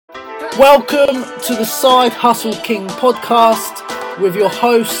Welcome to the Side Hustle King podcast with your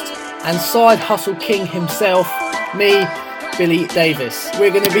host and Side Hustle King himself, me, Billy Davis.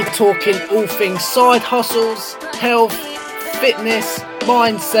 We're going to be talking all things side hustles, health, fitness,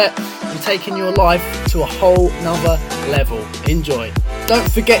 mindset, and taking your life to a whole nother level. Enjoy.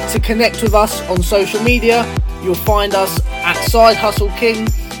 Don't forget to connect with us on social media. You'll find us at Side Hustle King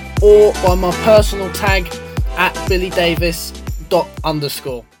or by my personal tag at BillyDavis_.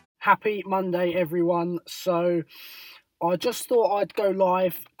 Happy Monday, everyone. So I just thought I'd go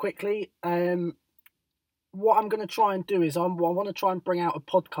live quickly. What I'm going to try and do is I want to try and bring out a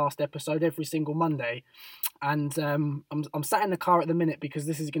podcast episode every single Monday. And I'm sat in the car at the minute because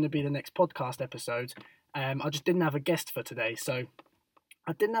this is going to be the next podcast episode. I just didn't have a guest for today. So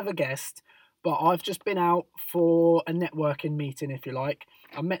I didn't have a guest, but I've just been out for a networking meeting, if you like.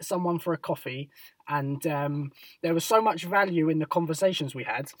 I met someone for a coffee, and there was so much value in the conversations we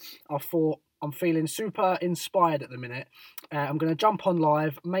had. I thought, I'm feeling super inspired at the minute. I'm going to jump on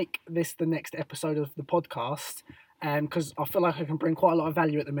live, make this the next episode of the podcast, because I feel like I can bring quite a lot of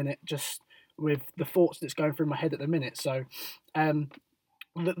value at the minute, just with the thoughts that's going through my head at the minute. So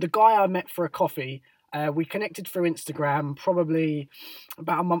the guy I met for a coffee, we connected through Instagram probably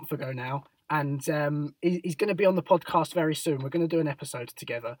about a month ago now. And he's going to be on the podcast very soon. We're going to do an episode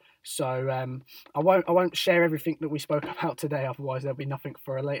together. So I won't share everything that we spoke about today. Otherwise, there'll be nothing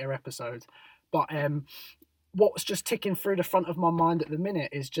for a later episode. But what's just ticking through the front of my mind at the minute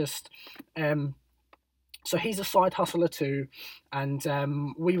is just... so he's a side hustler too. And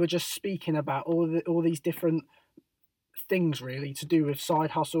we were just speaking about all these different things really to do with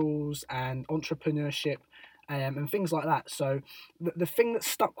side hustles and entrepreneurship. And things like that. So the thing that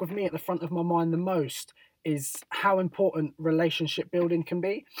stuck with me at the front of my mind the most is how important relationship building can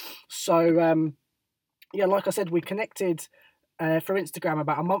be. So, yeah, like I said, we connected through Instagram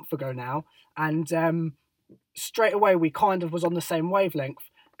about a month ago now. And straight away, we kind of was on the same wavelength.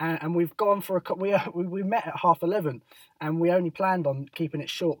 And we've gone for we met at 11:30, and we only planned on keeping it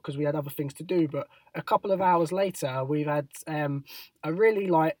short because we had other things to do. But a couple of hours later, we've had a really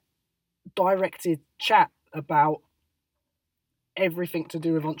directed chat about everything to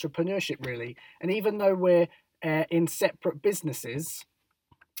do with entrepreneurship, really. And even though we're in separate businesses,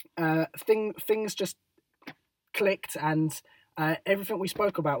 things just clicked, and everything we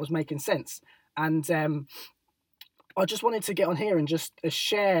spoke about was making sense. And I just wanted to get on here and just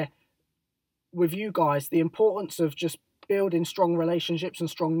share with you guys the importance of just building strong relationships and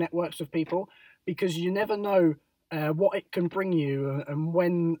strong networks with people, because you never know what it can bring you and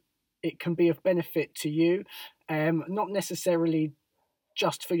when it can be of benefit to you, not necessarily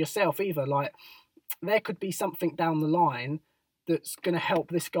just for yourself either. Like, there could be something down the line that's going to help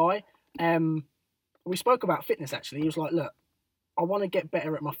this guy. We spoke about fitness, actually. He was like, look, I want to get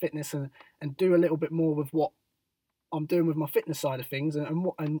better at my fitness and do a little bit more with what I'm doing with my fitness side of things.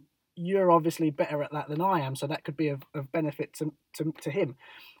 And you're obviously better at that than I am, so that could be of benefit to him.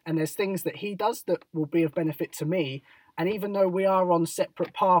 And there's things that he does that will be of benefit to me. And even though we are on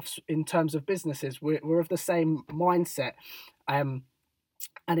separate paths in terms of businesses, we're of the same mindset. And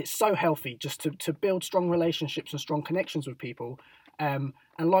it's so healthy just to build strong relationships and strong connections with people. And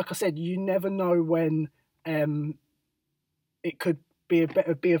like I said, you never know when it could be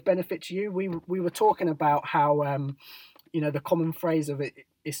of benefit to you. We were talking about how, the common phrase of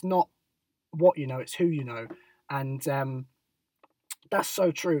it's not what you know, it's who you know. And that's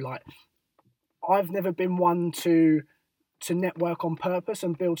so true. Like, I've never been one to network on purpose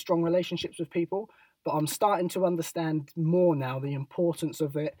and build strong relationships with people, but I'm starting to understand more now the importance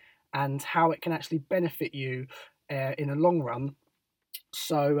of it and how it can actually benefit you in the long run.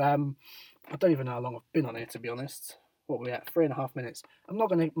 So I don't even know how long I've been on here, to be honest. What are we at? 3.5 minutes. I'm not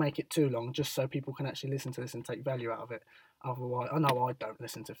going to make it too long, just so people can actually listen to this and take value out of it. Otherwise, I know I don't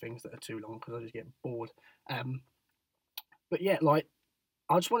listen to things that are too long because I just get bored. But yeah,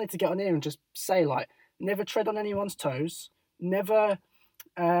 I just wanted to get on here and just say, never tread on anyone's toes. Never,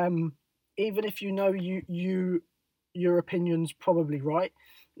 even if you know your opinion's probably right,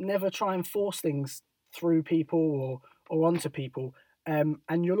 never try and force things through people or onto people.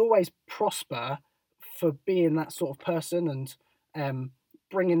 And you'll always prosper for being that sort of person and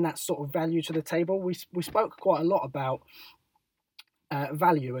bringing that sort of value to the table. We spoke quite a lot about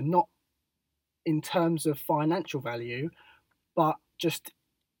value, and not in terms of financial value, but just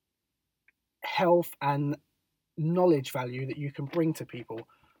health and knowledge value that you can bring to people.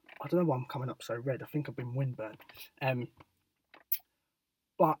 I don't know why I'm coming up so red. I think I've been windburned.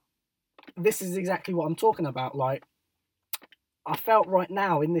 But this is exactly what I'm talking about. Like, I felt right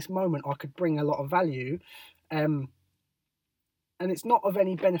now in this moment I could bring a lot of value, and it's not of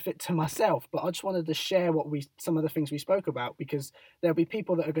any benefit to myself, but I just wanted to share some of the things we spoke about, because there'll be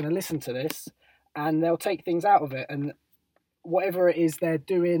people that are going to listen to this and they'll take things out of it, and whatever it is they're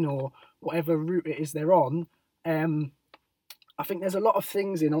doing or whatever route it is they're on. I think there's a lot of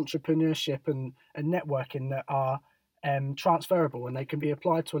things in entrepreneurship and networking that are transferable, and they can be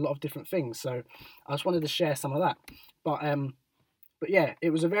applied to a lot of different things. So I just wanted to share some of that. But yeah, it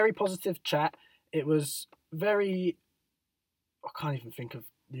was a very positive chat. It was very, I can't even think of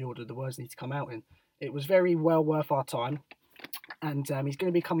the order the words need to come out in. It was very well worth our time, and he's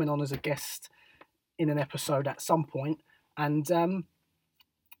going to be coming on as a guest in an episode at some point. And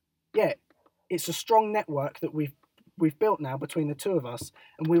yeah, it's a strong network that we've built now between the two of us.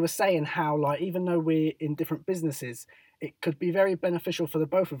 And we were saying how, like, even though we're in different businesses, it could be very beneficial for the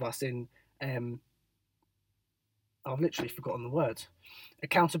both of us in I've literally forgotten the word,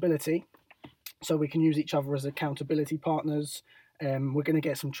 accountability. So we can use each other as accountability partners. We're going to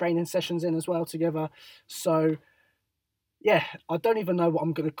get some training sessions in as well together. So yeah, I don't even know what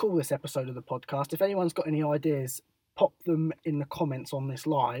I'm going to call this episode of the podcast. If anyone's got any ideas, pop them in the comments on this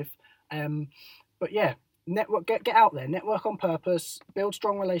live. But yeah, get out there, network on purpose, build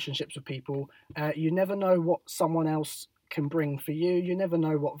strong relationships with people. You never know what someone else can bring for you. You never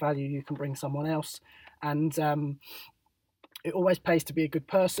know what value you can bring someone else. And it always pays to be a good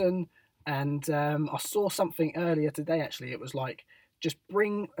person. And I saw something earlier today, actually. It was like, just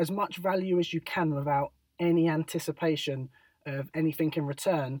bring as much value as you can without any anticipation of anything in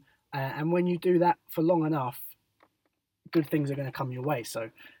return. And when you do that for long enough, good things are going to come your way. So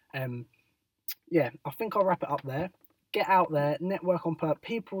yeah, I think I'll wrap it up there. Get out there, network on purpose.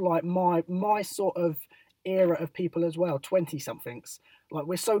 People like my sort of era of people as well, 20 somethings. Like,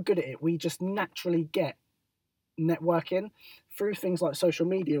 we're so good at it. We just naturally get networking through things like social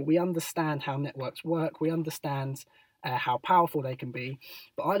media. We understand how networks work. We understand how powerful they can be.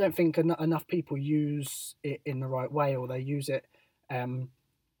 But I don't think enough people use it in the right way, or they use it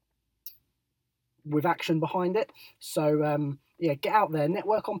with action behind it. So yeah, get out there,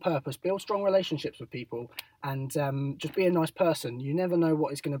 network on purpose, build strong relationships with people, and just be a nice person. You never know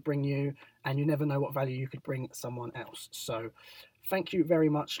what it's going to bring you, and you never know what value you could bring someone else. So thank you very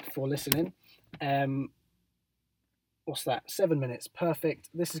much for listening. What's that? 7 minutes. Perfect.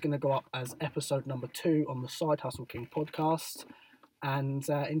 This is going to go up as episode number 2 on the Side Hustle King podcast. And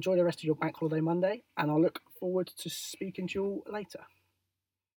enjoy the rest of your bank holiday Monday. And I look forward to speaking to you all later.